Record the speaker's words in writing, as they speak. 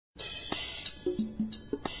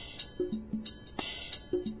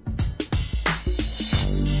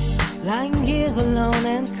lying here alone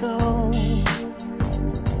and cold,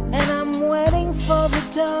 and I'm waiting for the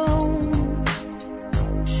dawn.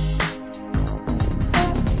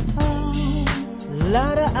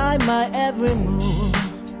 Louder I my every move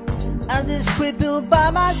as it's crippled by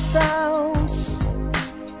my sounds,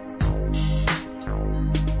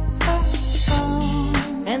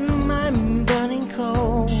 and I'm burning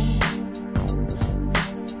cold,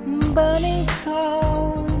 burning cold.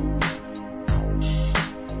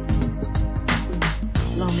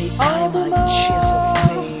 Lonely all the more chest of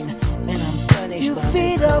pain, and I'm punished you by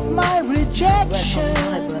feed off my rejection. Rest on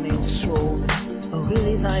my burning throne, a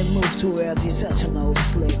release I move toward this eternal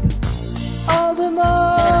sleep. All the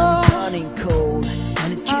more, and I'm burning cold, and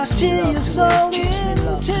it gives me love to it, gives me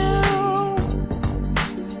love to me.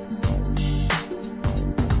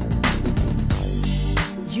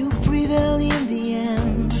 You prevail in the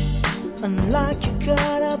end, unlike your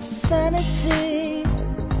god of sanity.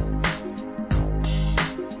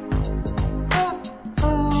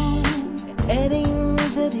 Adding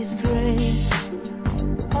the disgrace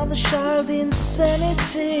of the child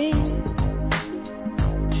insanity.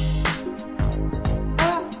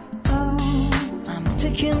 I'm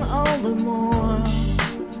taking all the more,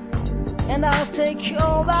 and I'll take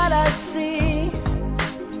all that I see.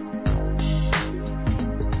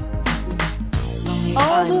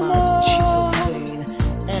 All the more,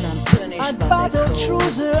 and I'm punished I battle through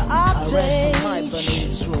the outage. I rest on my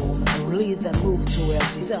burning throne, I release that move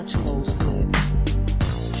towards this eternal sleep.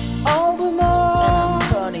 All the more, and I'm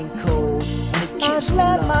burning cold, and it keeps me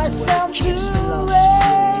let myself to rest.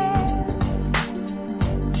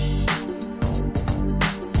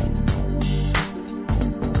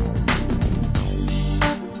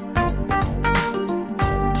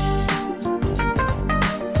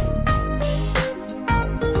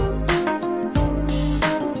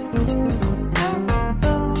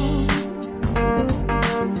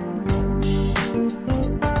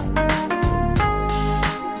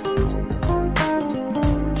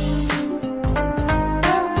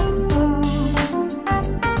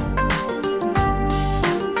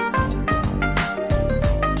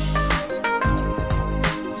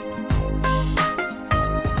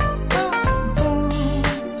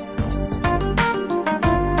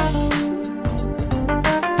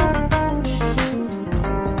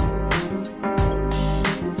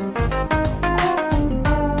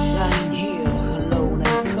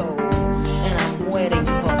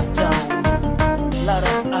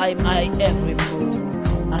 My every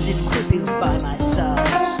move, as if crippled by my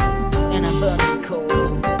sounds, and I'm burning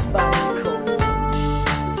cold, burning cold.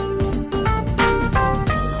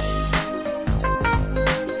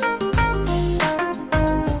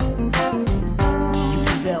 You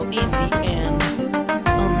prevail in the end,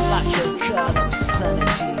 unlike your god of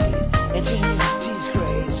sanity, and in this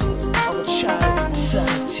disgrace of a child's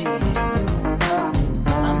insanity.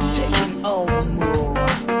 I'm taking all the more,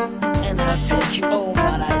 and I'll take you all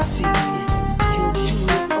that I see. You'll do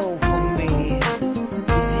it all for me.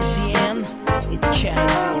 This is the end, it can't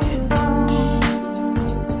be.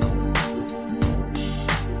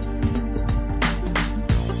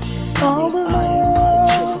 All the more,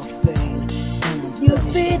 chest of pain, you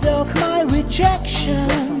feed off my rejection.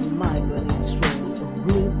 Rest on my burning throne, a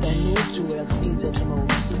rules that move towards his eternal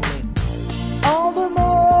sleep. All the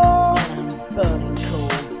more, and I'm burning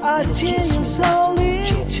cold, until you slowly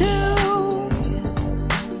too.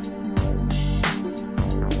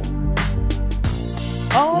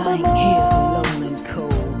 All the more, here alone and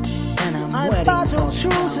cold, and I'm waiting for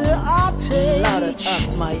through the outage. Louder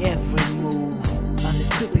up my every move, as if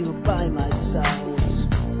crippled by my sounds.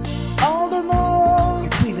 All the more, you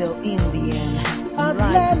prevail in the end, I've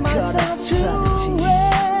let myself to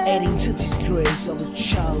rest, adding to disgrace of the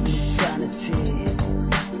child.